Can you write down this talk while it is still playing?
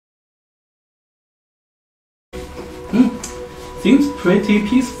Seems pretty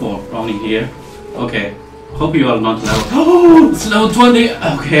peaceful around here. Okay. Hope you are not level. Oh, it's level 20.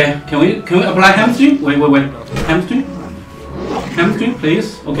 Okay. Can we apply hamstring? Wait. Hamstring? Hamstring,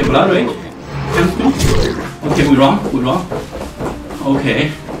 please. Okay, blood rate. Hamstring. Okay, we run.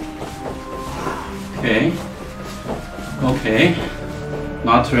 Okay. Okay.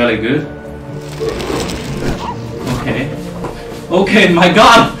 Not really good. Okay, my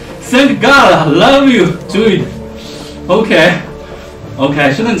God! Thank God! I love you, dude. Okay,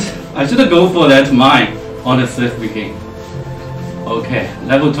 I shouldn't go for that mine, honestly speaking. Okay,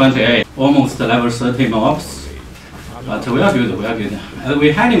 level 28, almost level 30 mobs. But we are good. And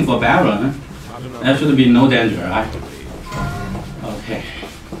we're heading for Baron. There should be no danger, right? Okay.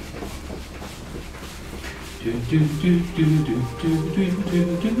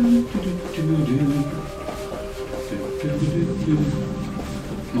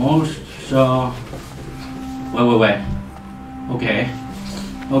 Motion. Wait. Okay.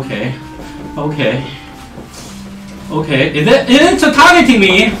 Is it targeting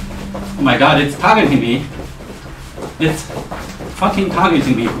me? Oh my God, it's targeting me. It's fucking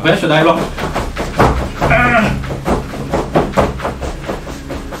targeting me. Where should I run?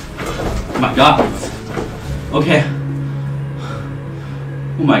 Oh my God. Okay.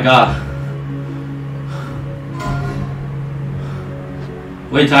 Oh my God.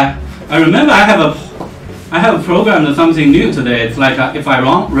 Wait, I remember I have programmed something new today. It's like if I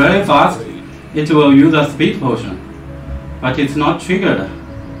run really fast, it will use a speed potion, but it's not triggered.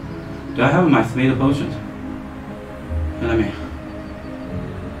 Do I have my speed potion? Let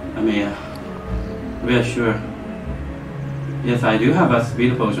me reassure. Yes, I do have a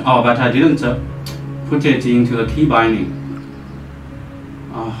speed potion. Oh, but I didn't put it into the key binding.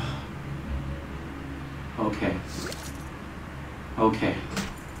 Oh.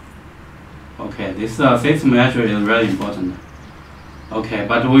 Okay, this safety measure is really important. Okay,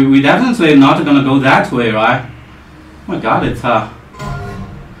 but we definitely not gonna go that way, right? Oh my God, it's a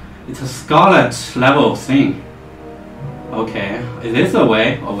scarlet level thing. Okay, is this the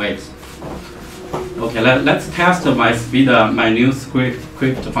way? Oh wait. Okay, let's test my speed, my new script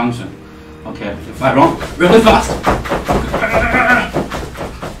function. Okay, if I run really fast.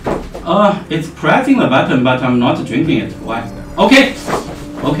 It's pressing the button, but I'm not drinking it. Why? Okay,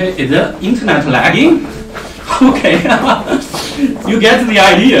 is the internet lagging? Okay, you get the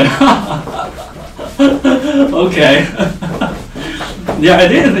idea. Okay. The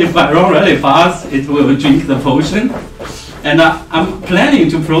idea is if I run really fast, it will drink the potion. And I'm planning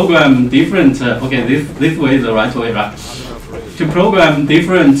to program different, okay, this way is the right way, right? To program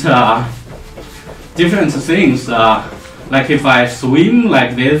different things. Like if I swim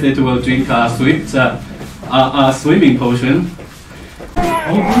like this, it will drink a swimming potion.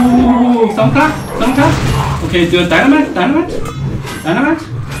 Oh, some class. Okay, do a dynamite. Okay,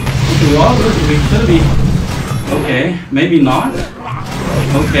 we all good. We should be. Okay, maybe not.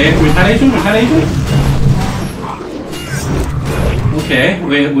 Okay, retaliation. Okay,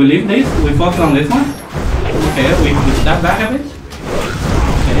 we leave this. We focus on this one. Okay, we step back a bit.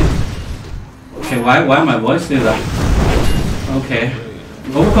 Okay, why my voice is that? Okay,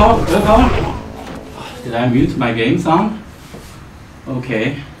 overcall. Did I mute my game sound?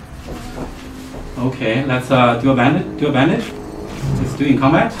 Okay, let's do a bandage. Let's do in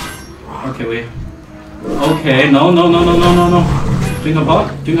combat. Okay, okay, no. Drink a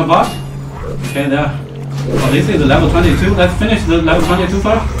pot. Okay, there. Oh, this is the level 22. Let's finish the level 22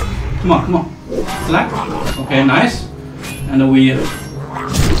 first. Come on. Select. Okay, nice. And we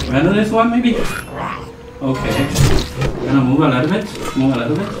render this one maybe. Okay. Gonna move a little bit.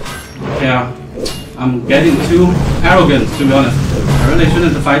 Okay, I'm getting too arrogant, to be honest. I really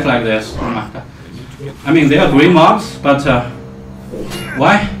shouldn't fight like this. Oh my God. I mean, they are green mobs, but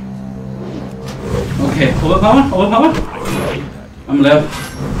why? Okay, overpower. I'm left.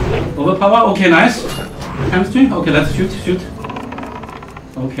 Overpower. Okay, nice. Hamstring. Okay, let's shoot.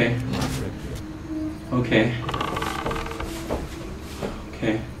 Okay.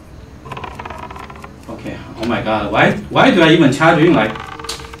 Oh my God. Why do I even charge in like?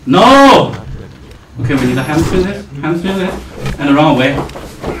 No. Okay, we need a hamstring this, and the wrong way.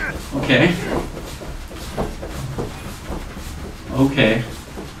 Okay.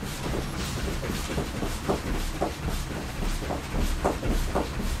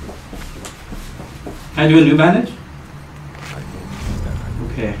 Can I do a new bandage?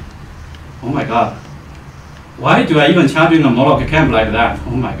 Okay. Oh my God. Why do I even charge in a Moloch camp like that?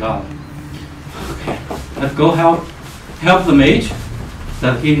 Oh my God. Okay. Let's go help the mage.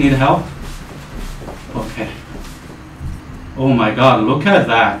 Does he need help? Okay. Oh my God, look at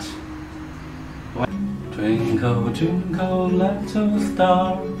that. Twinkle, twinkle, little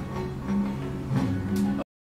star,